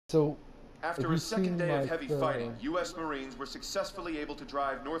So, After a second day of heavy fighting, U.S. Marines were successfully able to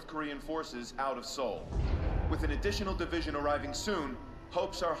drive North Korean forces out of Seoul. With an additional division arriving soon,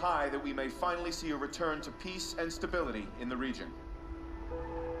 hopes are high that we may finally see a return to peace and stability in the region.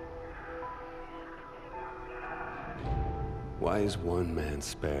 Why is one man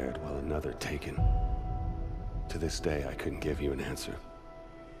spared while another taken? To this day, I couldn't give you an answer.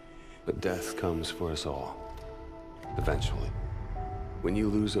 But death comes for us all. Eventually. When you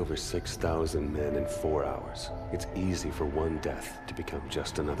lose over 6,000 men in 4 hours, it's easy for one death to become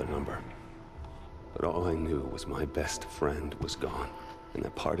just another number. But all I knew was my best friend was gone, and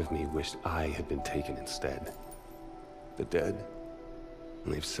that part of me wished I had been taken instead. The dead,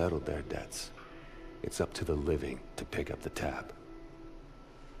 and they've settled their debts. It's up to the living to pick up the tab.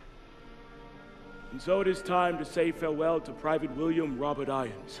 And so it is time to say farewell to Private William Robert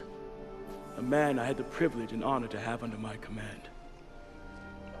Irons, a man I had the privilege and honor to have under my command.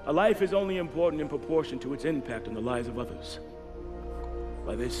 A life is only important in proportion to its impact on the lives of others.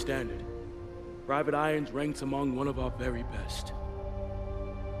 By this standard, Private Irons ranks among one of our very best.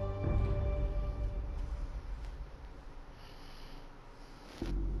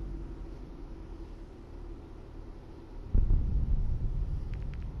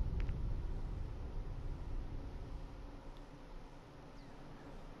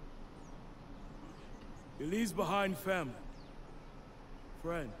 He leaves behind family,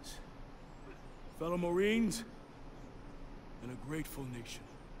 friends, fellow Marines, and a grateful nation.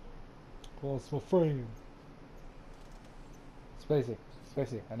 well, it's my friend. Spacey,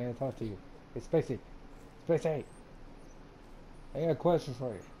 Spacey, I need to talk to you. Hey, Spacey, Spacey, I got a question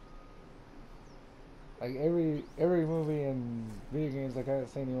for you. Like every movie and video games, like I haven't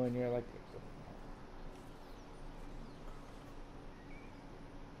seen you in here, like.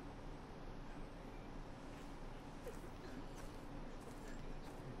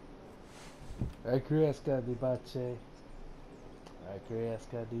 Requiesca di pace.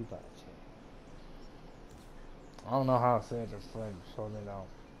 Requiesca di pace. I don't know how to say it in French, so let me know.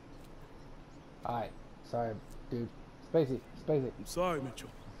 Alright, sorry, dude. Spacey, Spacey. I'm sorry, Mitchell.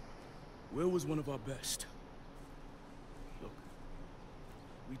 Will was one of our best. Look,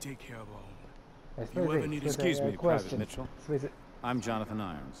 we take care of our own. Hey, You ever need Excuse me, Private Mitchell. Spacey. I'm Jonathan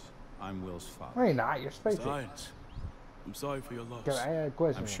Irons. I'm Will's father. No, you're not. You're Spacey. Science. I'm sorry for your loss. I had a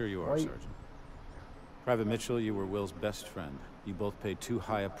question. I'm sure you are, Sergeant. Private Mitchell, you were Will's best friend. You both paid too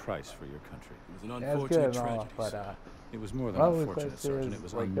high a price for your country. It was an Yeah, unfortunate good and all, tragedy. It was more than my only unfortunate, question Sergeant. is, It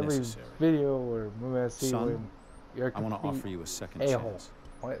was like unnecessary. every video or movie I see Son, when you're I want to complete offer you a second a-hole. chance.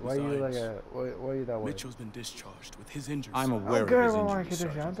 Why you like a why you that way? Mitchell's been discharged with his injuries. I'm I aware don't care of his about my injuries,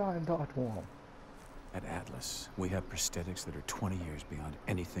 condition. I'm Sergeant. talking to him. At Atlas, we have prosthetics that are 20 years beyond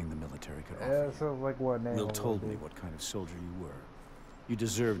anything the military could offer Yeah, you. so like what name? Will told me what kind of soldier you were. You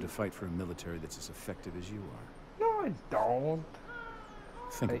deserve to fight for a military that's as effective as you are. No, I don't.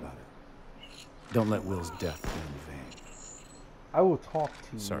 Think Hey. about it. Don't let Will's death be in vain. I will talk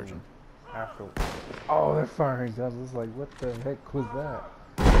to you, Sergeant. after. Oh, they're firing guns. It's like, what the heck was that?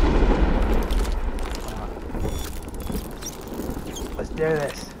 Let's do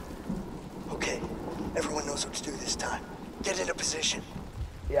this. Okay, everyone knows what to do this time. Get into position.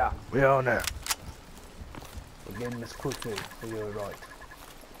 Yeah, we on there. We're getting this quickly. You're right.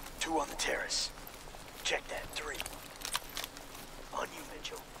 2 on the terrace. Check that. 3. On you,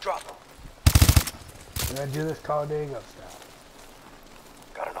 Mitchell. Drop them. We're gonna do this Call Diego style.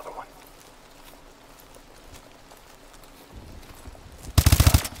 Got another one.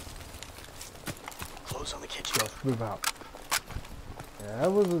 Close on the kitchen. Let's move out. Yeah,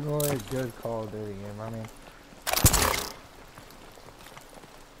 that wasn't really a good Call of Duty game. I mean,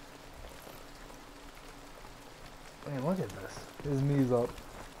 man, look at this. His knees up.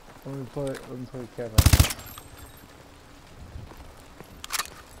 Let me put Kevin.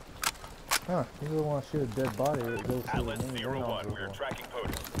 Huh? You don't want to shoot a dead body. It goes through the Atlas knee. 01, we are tracking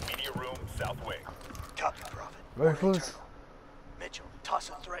POTUS. Media room, south wing. Copy, Prophet. Very We're close. internal. Mitchell, toss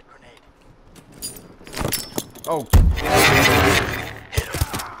a threat grenade. Oh.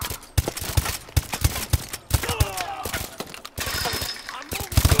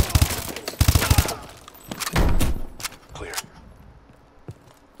 Clear.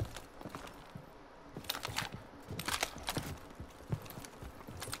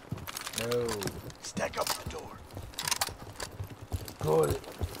 No. Stack up the door. Good.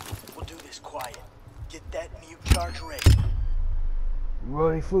 We'll do this quiet. Get that mute charge ready. You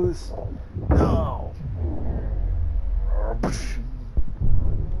ready for this? No.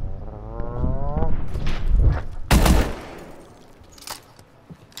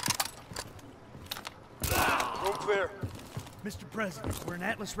 Room clear. Mr. President, we're an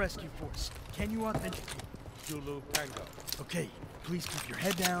Atlas Rescue Force. Can you authenticate? Zulu Tango. Okay, please keep your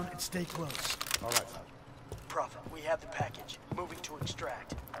head down and stay close. All right, Sergeant. Prophet, we have the package. Moving to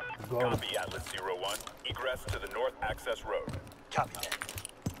extract. Copy, Atlas 01. Egress to the North Access Road. Copy that.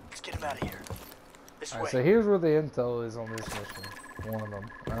 Let's get him out of here. This way. Alright, so here's where the intel is on this mission. One of them.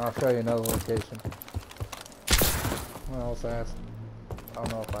 And I'll show you another location. What else I asked? I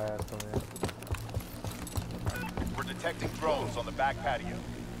don't know if I asked them yet. We're detecting drones on the back patio.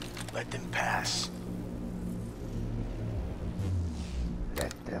 Let them pass.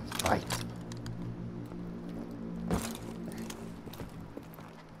 Let them fight.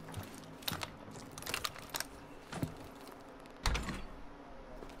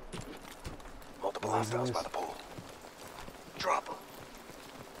 Multiple hostiles by the pool. Drop them.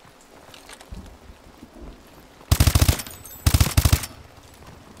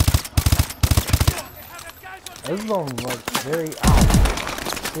 This is on like very out.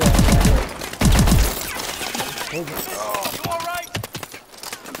 Yeah, Oh, you alright?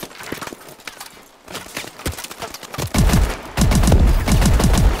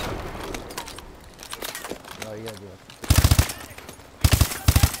 no, you gotta do it.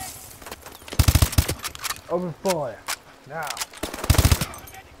 Open fire. Now.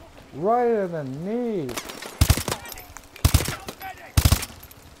 Right in the knee.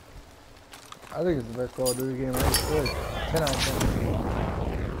 I think it's the best Call of Duty game I've played. 10 out of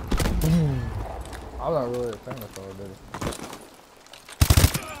 10. I'm not really a fan of Call of Duty.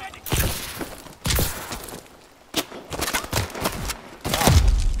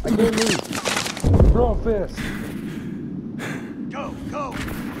 I can't move. Throw a fist. Go, go.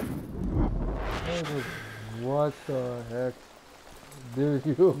 What the heck? Dude,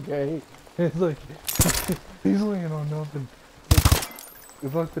 you okay? It's like, he's laying on nothing.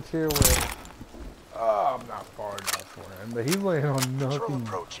 It's like the chair where, oh, I'm not far enough for him, but he's laying on Patrol nothing.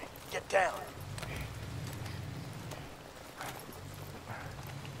 approaching. Get down.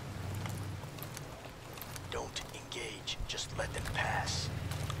 Don't engage. Just let them pass.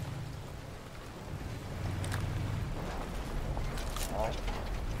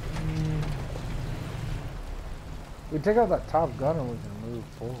 We take out that top gun and we can move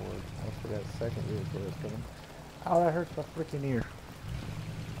forward. After that second vehicle is coming. Oh, that hurts my freaking ear.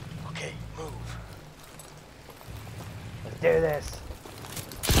 Okay, move. Let's do this.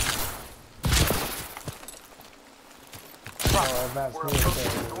 We're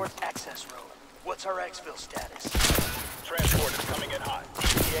approaching the North Access Road. What's our exfil status? Transport is coming in hot.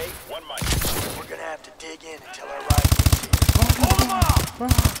 ETA, 1 mic. We're gonna have to dig in until our ride gets here. Hold them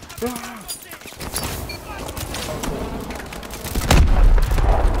off!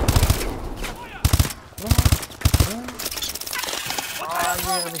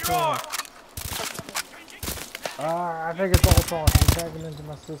 I think it's all on. He's tagging into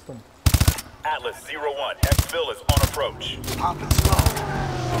my system. Atlas 01. Exfil is on approach. Pop and slow.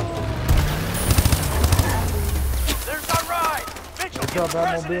 There's our ride! Mitchell, What's get up, the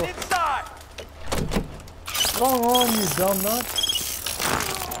president Batmobile? inside! What's going on, you dumb nut?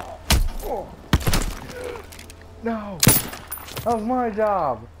 Oh. No! That was my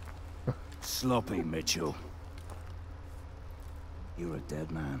job! Sloppy, Mitchell. You're a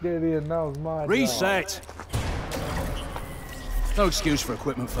dead man. Gideon, that was my job. Reset! No excuse for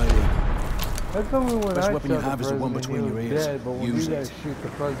equipment failure. That's only when Best I weapon you shot the have is the one president, between he your was ears. dead, but when Use you guys it. shoot the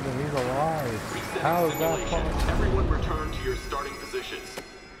president, he's alive. How is that possible? Everyone return to your starting positions.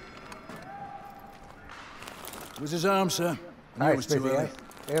 Was his arm, sir? I knew it Alright, was too early.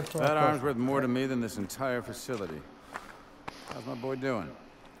 That arm's worth more to me than this entire facility. How's my boy doing?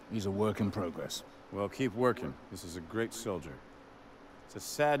 He's a work in progress. Well, keep working. This is a great soldier. It's a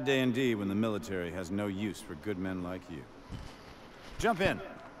sad day indeed when the military has no use for good men like you. Jump in.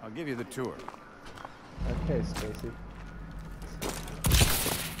 I'll give you the tour. Okay, Stacy.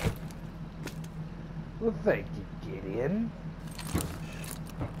 Well, thank you, Gideon.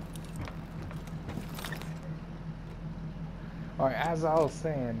 Alright, as I was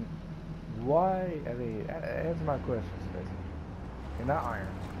saying, why, I mean, answer my question, Stacy. You're not iron,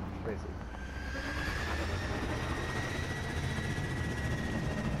 basically.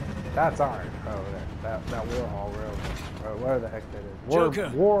 That's iron over there. That Warhol Railroad. Or whatever the heck that is.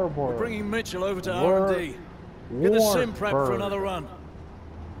 Joker, we're Warburg. bringing Mitchell over to War- R&D. Get the sim prep for Warburg. another run.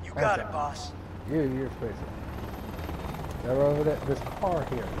 You got it, boss. You're Stacy. They're over there. This car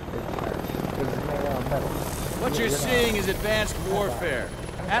here is made out of metal. What you're not- seeing is advanced warfare.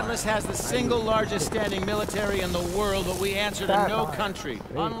 Atlas has the single largest standing military in the world, but we answer to That's no fine. country.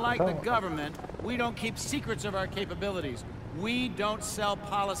 Hey, Unlike the tell 'em. government, we don't keep secrets of our capabilities. We don't sell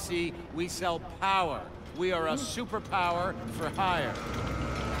policy, we sell power. We are a superpower for hire.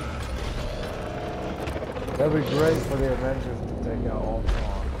 That'd be great for the Avengers to take out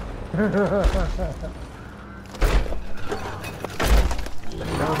Ultron.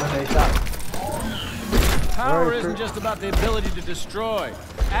 Power isn't just about the ability to destroy.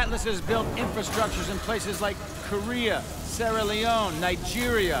 Atlas has built infrastructures in places like Korea, Sierra Leone,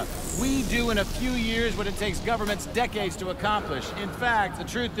 Nigeria. We do in a few years what it takes governments decades to accomplish. In fact, the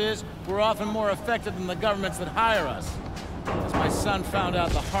truth is, we're often more effective than the governments that hire us. As my son found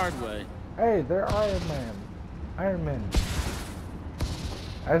out the hard way. Hey, they're Iron Man. Iron Man.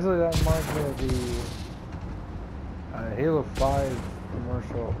 Actually, that reminds me of the Halo 5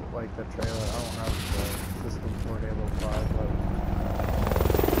 commercial, like the trailer. I don't have the system for Halo 5, but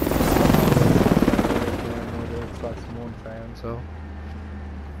I'm an Xbox One fan, so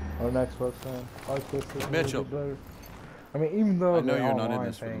I'm an Xbox fan. I like this. Mitchell. I mean, even though I know you're not in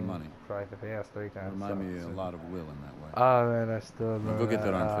this for the money. Right, if he has 3 times. Remind me a lot of Will in that way. Oh man, I still remember. Go get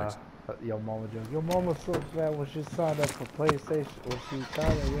that arm fixed. Your mama joke. Your mama so bad when she signed up for PlayStation, when she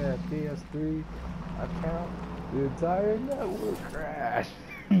signed up, PS3 account, the entire network crashed.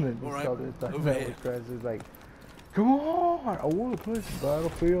 And then All right, the entire over network here. crashed. It's like, come on, I want to play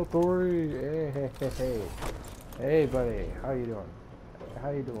Battlefield 3. Hey, hey, buddy, how you doing? How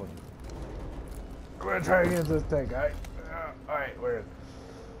you doing? I'm gonna try against this tank, alright? Alright, where?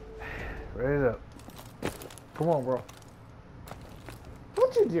 Raise up. Come on, bro.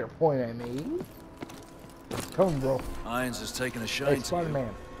 Don't you dare point at me. Come on, bro. Irons has taken a shine Hey, to you.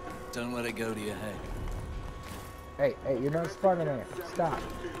 Spider-Man. Don't let it go to your head. Hey, you're not Spider-Man. Stop.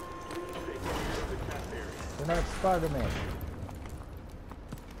 You're not Spider-Man.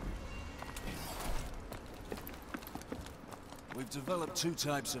 We've developed 2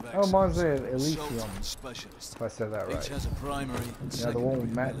 types of Oh, access. mine's an Assault Elysium. and specialist. If I said that Each right. has a primary and Yeah, the one with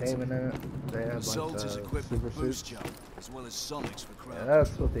secondary Matt ability. Damon in it. They have Assault like is equipped super with boost suits. jump, as well as sonics for crowd. Yeah,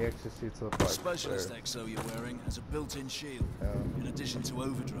 that's what the extra suits look The like. specialist There. exo you're wearing has a built-in shield, in addition to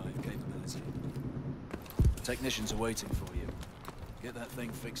overdrive capability. Technicians are waiting for you. Get that thing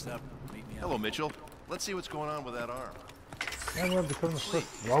fixed up. Meet me out. Hello, Mitchell. Let's see what's going on with that arm. I'm going to become the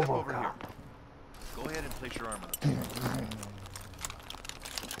first Step over here. RoboCop. Go ahead and place your arm out.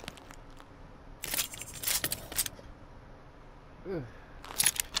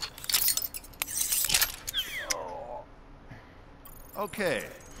 Okay,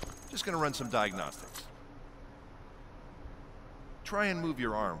 just gonna run some diagnostics. Try and move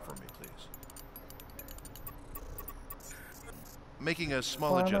your arm for me, please. Making a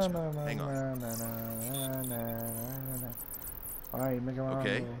small adjustment. Hang on. Alright, make my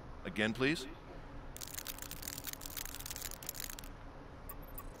Okay, arm move. again, please.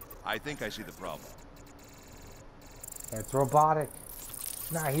 I think I see the problem. It's robotic.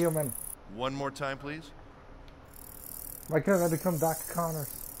 It's not human. One more time, please. Why couldn't I become Dr. Connors?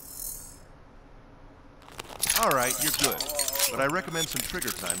 All right, you're good. But I recommend some trigger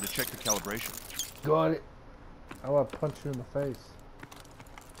time to check the calibration. Got it. I want to punch you in the face.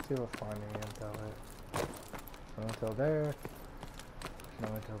 See if I find any intel there. No intel there. No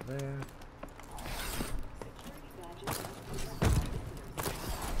intel there.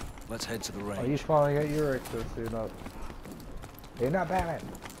 Let's head to the Oh, range. you finally got your extra suit up. You're not Batman.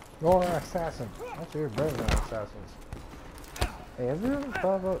 You're an assassin. Actually, you're better than assassins. Hey, have you ever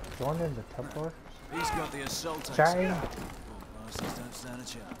thought about joining the Templars? He's got the assault Chang? exo. Bastards don't stand a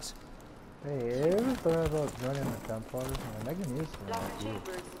chance. Hey, have you ever thought about joining the Templars? Man, they can use someone like you.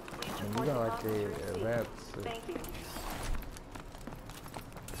 I mean, you got like the advanced suit.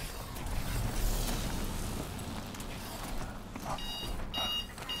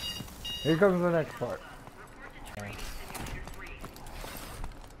 Here comes the next part.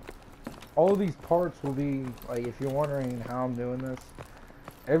 All these parts will be, like, if you're wondering how I'm doing this,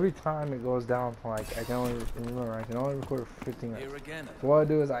 every time it goes down to, like, I can only record for 15 minutes. Here again. So what I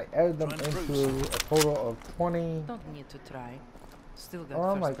do is I edit them into a total of 20. Don't need to try. Still got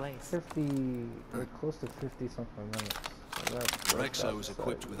Around first like place. 50, or close to 50 something minutes. So Your exo is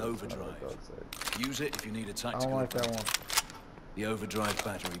equipped with overdrive. Use it if you need a I tactical don't like that one. approach. The overdrive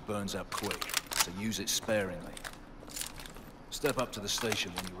battery burns up quick, so use it sparingly. Step up to the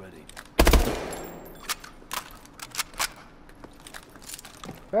station when you're ready.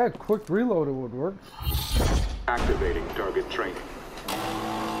 That quick reloaded would work. Activating target training.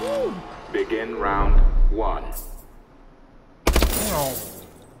 Begin round 1. No.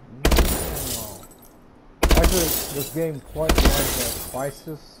 Actually, this game quite reminds me of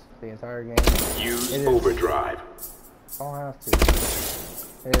Crisis, the entire game. Use overdrive. I don't have to.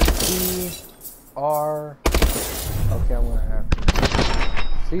 It's C-R... Okay, I'm gonna have to.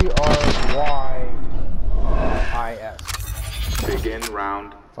 C-R-Y... IS. Begin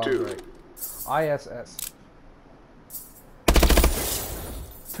round 2. Right. ISS.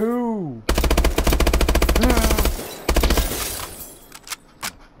 2.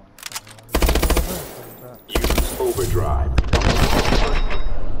 Use overdrive.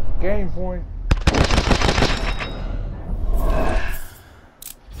 Game point.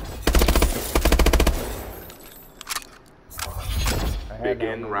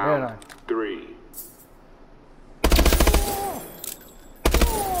 Begin round 3.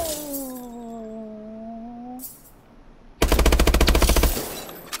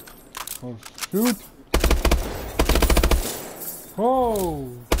 Oh, shoot. Oh.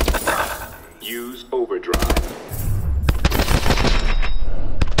 Use overdrive.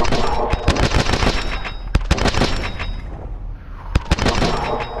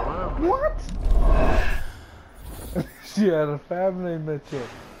 What? She had a family Mitchell.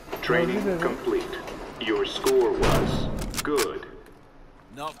 Training complete. Your score was good.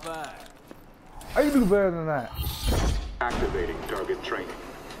 Not bad. I can do better than that. Activating target training.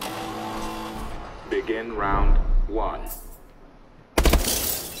 Begin round 1. I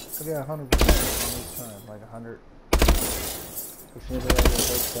got 100% on each time, like 100. Which means I gotta get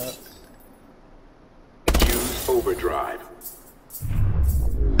those shots. Use overdrive.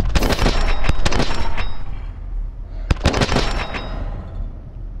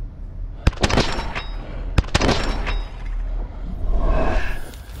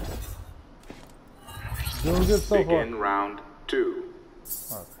 Doing good so far. Begin round 2.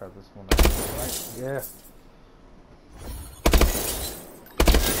 Oh crap, this one right. Yeah.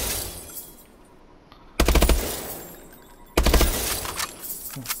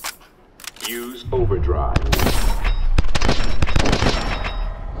 Use overdrive.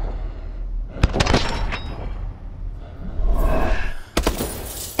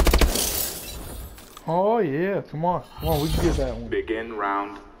 Oh yeah, come on. Come on, we can get that one. Begin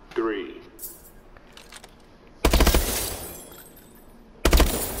round 3.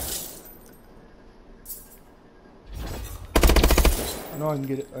 I know I can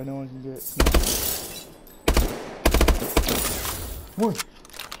get it. I know I can get it. Come on.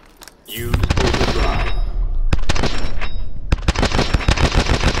 Use overdrive.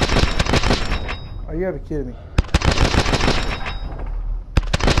 Oh, you gotta be kidding me.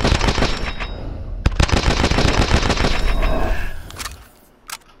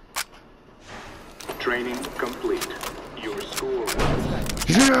 Training complete. Your score was...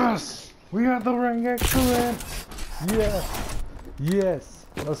 Yes! We got the rank excellence! Yes! Yes!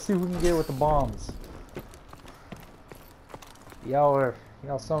 Let's see if we can get it with the bombs. Y'all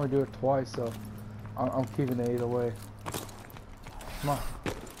saw me do it twice, so I'm keeping it either way. Come on.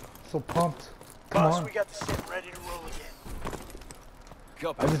 So pumped. Come Boss, on. we got the sim ready to roll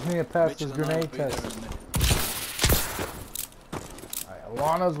again. I just need to pass this grenade test. Alright,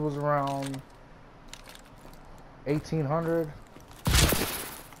 Alana's was around 1800.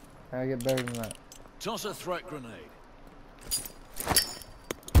 I get better than that. Toss a threat grenade.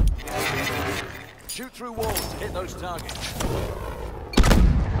 Shoot through walls to hit those targets.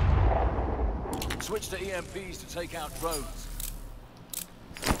 Switch to EMPs to take out drones.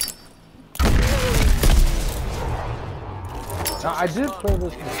 Now, I did play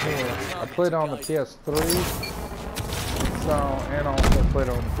this before. I played on the PS3, so, and also played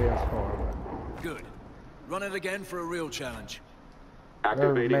on the PS4. Good. Run it again for a real challenge.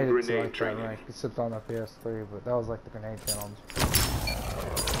 Activating Never made it to grenade like training. that rank, except on the PS3, but that was like the grenade challenge.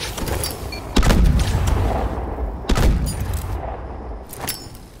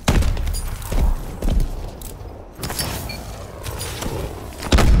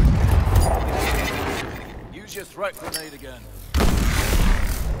 Use your threat grenade again.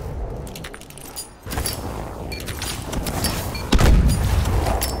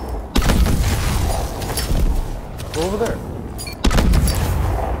 Go over there.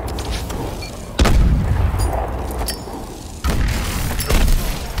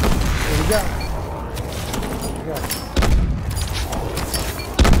 What we got? What we got?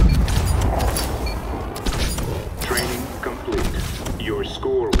 Training complete. Your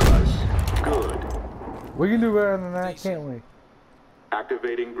score was good. We can do better than that, can't we?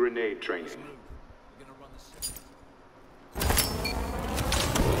 Activating grenade training.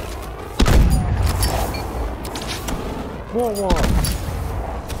 Whoa, whoa.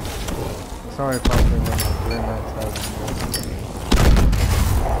 Sorry if I'm doing that 3 minutes out.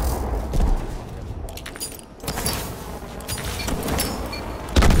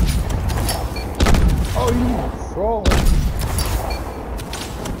 Oh, you troll.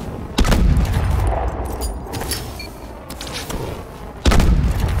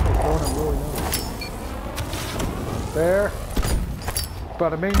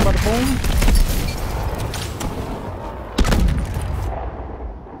 Bada bing, bada boom.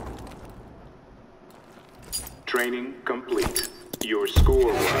 Training complete. Your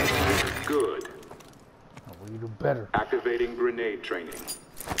score was good. Oh, well, you do better. Activating grenade training.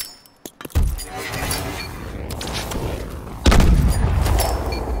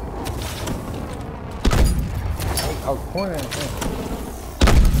 I was pointing at him.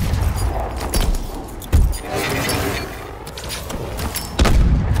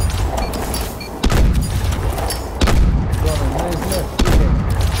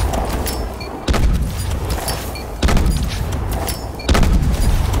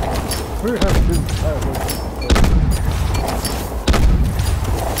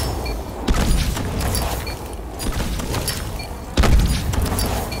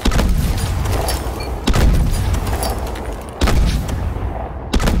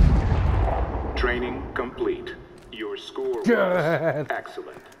 Training complete. Your score was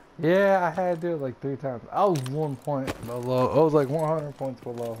excellent. Yeah, I had to do it like 3 times. I was 1 point below. I was like 100 points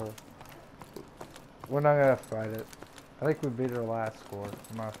below her. We're not gonna fight it. I think we beat her last score.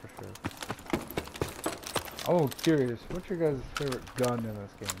 I'm not for sure. I'm curious. What's your guys' favorite gun in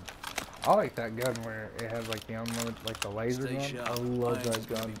this game? I like that gun where it has like the unlimited, like the laser gun. I love that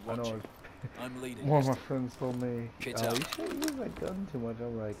gun. I know. One of my friends told me, you shouldn't use that gun too much.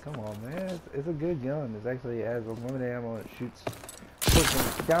 I'm like, come on, man. It's a good gun. It actually has unlimited ammo. It shoots.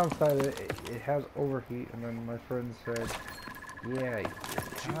 The downside of it, it has overheat. And then my friend said, yeah,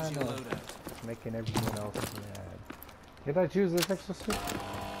 kind of making everything else mad. Did I choose this exosuit?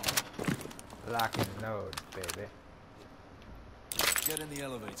 Lock and load, baby. Get in the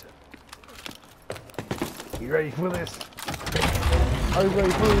elevator. You ready for this? Are you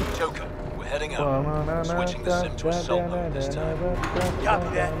ready for this? Joker, we're heading up. Switching the sim to assault mode this time. Copy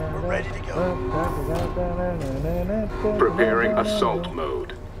that. We're ready to go. Preparing assault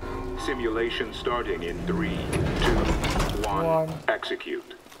mode. Simulation starting in 3, 2, 1.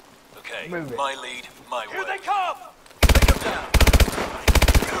 Execute. Okay, my lead, my way. Here they come! Take them down.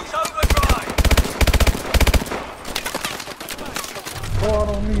 Use overdrive! Oh, I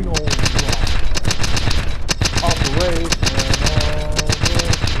don't need no operation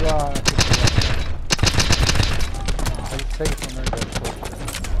overdrive.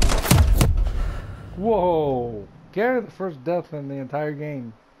 Whoa! Gary, the first death in the entire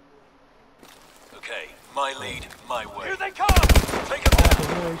game. Okay, my lead, my way. Here they come! Take them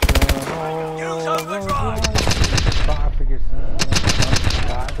down! Use overdrive! 5 figures.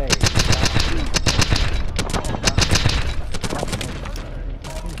 5 days.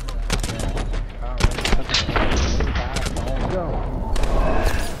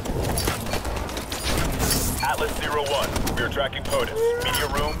 Atlas 01, we are tracking POTUS. Media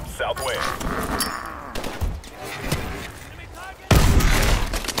room, southwest.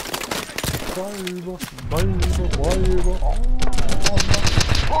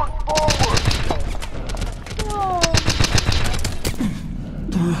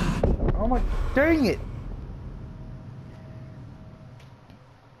 Oh my, dang it!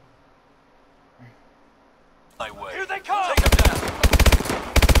 My way. Here they come! Take them down!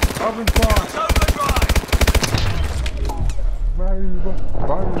 Open fire! Atlas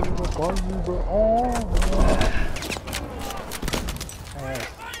 01,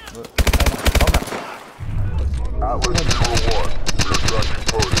 we are tracking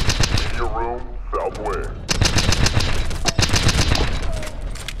POTUS. Media room, southwest.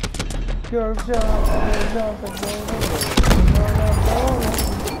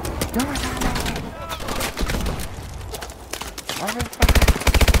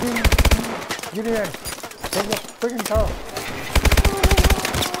 Get in! Take the freaking car!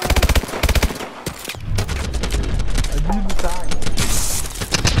 I need the side.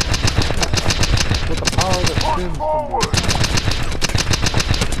 With the power that spins from me.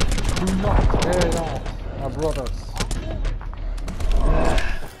 Do not tear it off, my brothers.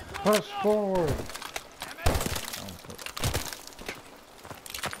 Push forward.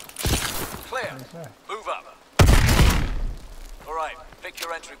 Clear. Move up. Alright, pick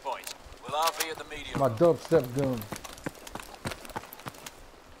your entry point. We'll RV at the medium. My dubstep gun.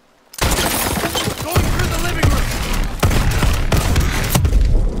 Going through the living room!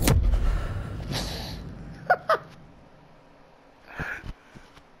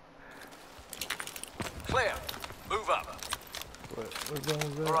 Clear. Move up.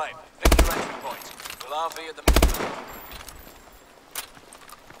 Alright, pick your entry point. We'll RV at the medium.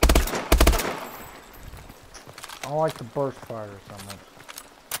 I don't like the burst fire so much.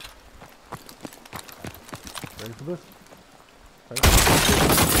 Ready for this? Ready for this?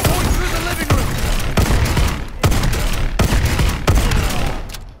 Going through the living room!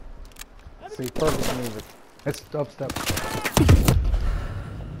 See, perfect music. It's dubstep.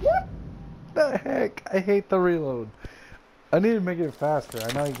 What the heck? I hate the reload. I need to make it faster.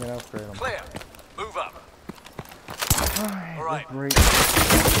 I know you can upgrade them. Clear. Move up. All right. Great. Going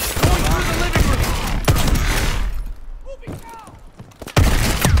through the living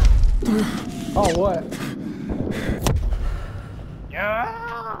room. Oh, what?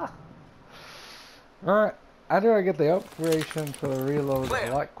 Yeah. All right. After I get the upgradation for the reload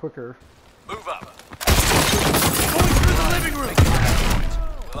a lot quicker. Move up. Going through the living room.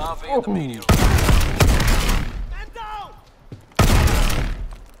 We'll RV at the media room. Stand down.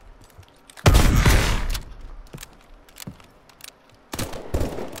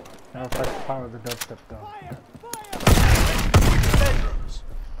 Now if I can power the dubstep though. Bedrooms.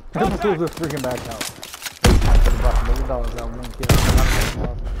 Let's do the freaking back out.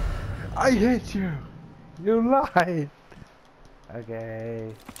 I hate you. You lied.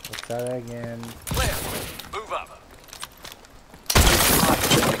 Okay, let's try that again. Clear. Move up.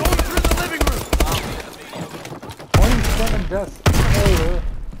 Going through the living room. 27 deaths later.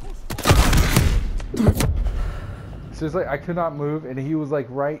 It's just like I could not move, and he was like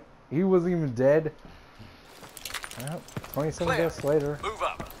right. He wasn't even dead. Well, 27 deaths later. Move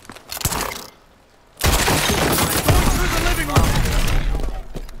up.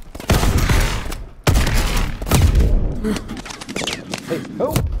 Hey,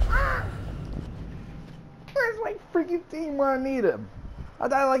 oh! Where's my freaking team when I need him? I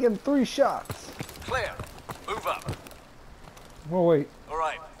died like in 3 shots. Clear. Move up. I'm gonna wait. All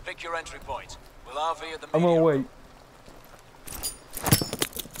right. Pick your entry point. We'll RV at the media. I'm gonna wait.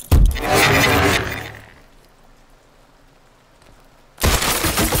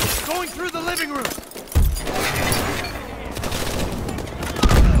 Going through the living room.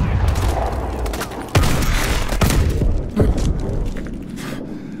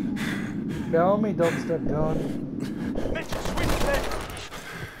 Tell me, dubstep gun. Mitchell, switch bedrooms.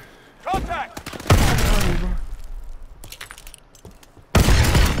 Contact.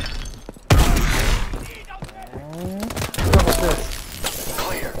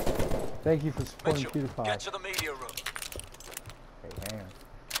 Clear. Thank you for supporting Mitchell, PewDiePie. get to the media room. Hey, man.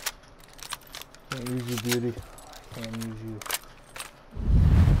 Can't use you, beauty. Can't use you.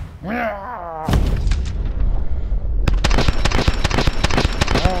 Clear.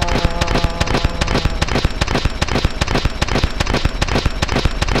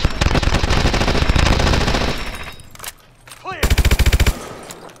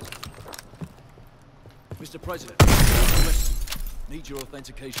 Mr. President, need your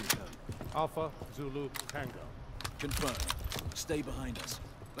authentication code. Alpha Zulu Tango. Confirmed. Stay behind us.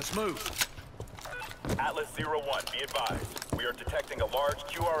 Let's move. Atlas 01, be advised. We are detecting a large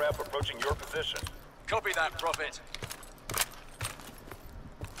QRF approaching your position. Copy that, Prophet.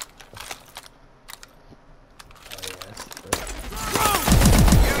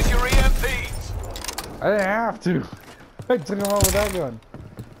 Use your EMPs. I didn't have to. I took him out with that gun.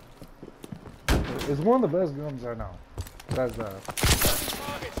 It's one of the best guns I know. That's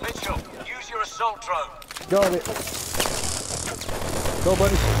Mitchell, use your assault drone. got it. Go,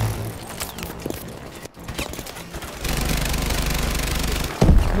 buddy.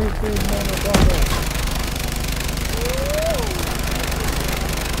 Okay.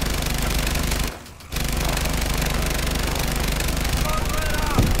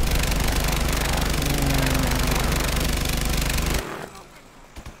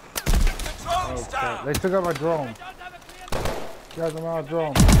 They took out my drone. Guys, I'm out of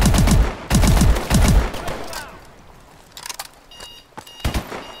drone.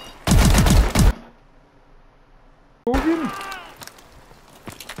 Moving.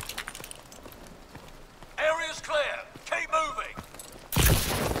 Area's clear. Keep moving.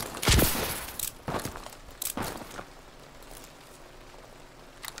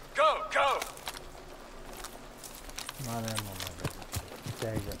 Go, go. Not ammo,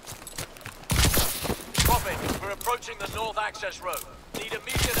 dang it. Prophet, we're approaching the north access road. Need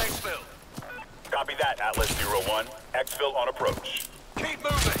immediate exfil. Copy that, Atlas 01. Exfil on approach. Keep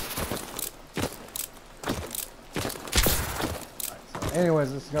moving.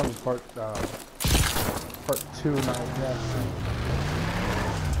 Anyways, this is gonna be part 2 now, yeah.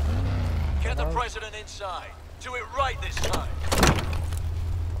 Get the president inside. Do it right this time.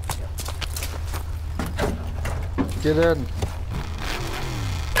 Get in.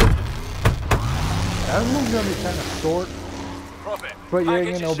 That movie's gonna be kind of short, but yeah,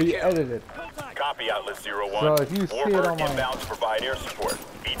 it'll be edited. Copy, Atlas 01. So if you see it on my inbound to provide air support.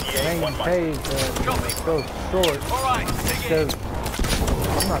 BTA main 1 page, it goes short because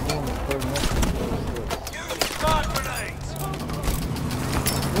I'm not doing this for Use stun grenades. You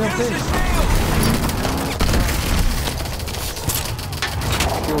know what I'm saying?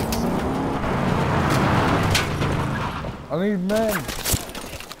 I need men.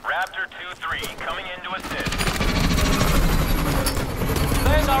 Raptor 2-3 coming in to assist.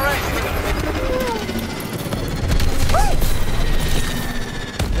 There's our exit.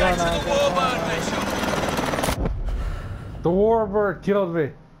 Get to the Warbird mission. The Warbird killed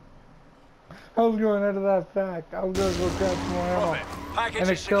me. I was going into that fact. I was going to go grab some more ammo. And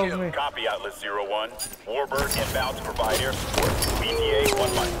it killed me. Copy, Atlas 01. Warbird inbound to provide air support. BTA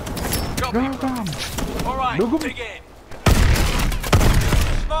 1 mic. Copy. All right, dig in.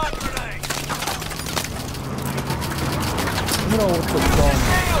 Smart grenade. You know what's going on.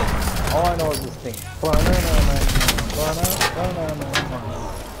 All I know is this thing.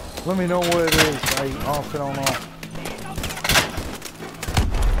 Let me know what it is. I off it on off.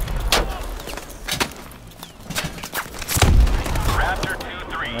 Raptor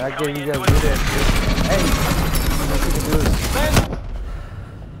 2-3 I gave you guys do that. Hey,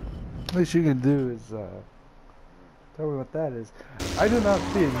 what you can do is tell me what that is. I do not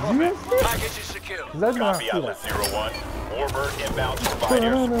see it. Did you see it? Package is secure. Cause I do not see Atlas that. 01. Warbird inbound to provide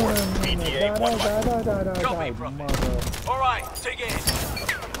air support. BTA 1 mic. Copy, Prophet. All right, dig in.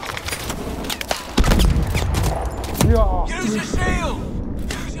 Yeah. Use your shield.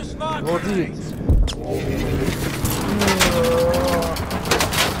 Use your smart grenades.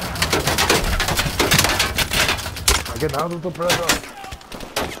 I get out of the pressure.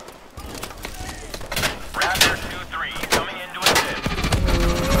 Raptor 2-3 coming in to assist.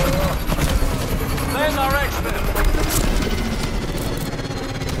 There's our exfil.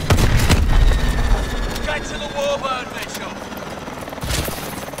 Get to the Warbird, Mitchell.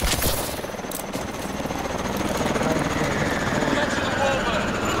 Get to the Warbird.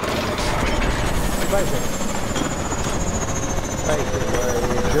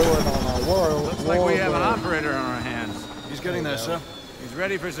 Looks like we have an operator on our hands. He's getting there, sir. He's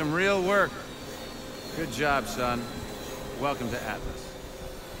ready for some real work. Good job, son. Welcome to Atlas.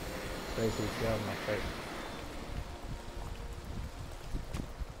 Basically, get out of my face.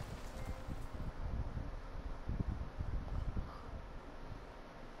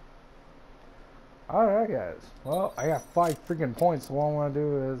 Alright, guys. Well, I got 5 freaking points. So what I want to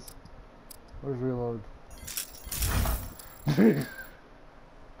do is... Where's reload?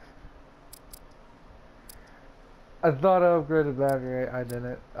 I thought I upgraded battery. I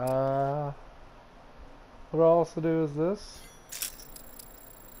didn't. What I'll also do is this.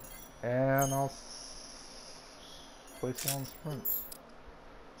 And I'll place it on sprints.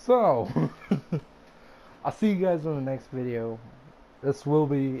 So, I'll see you guys in the next video. This will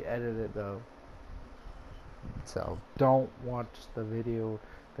be edited though. So, don't watch the video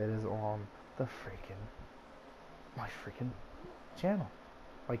that is on the my freaking channel.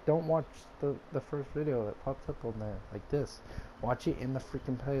 Like, don't watch the first video that pops up on there, like this. Watch it in the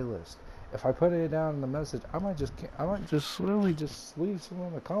freaking playlist. If I put it down in the message, I might literally just leave some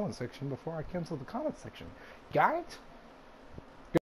in the comment section before I cancel the comment section. Got it?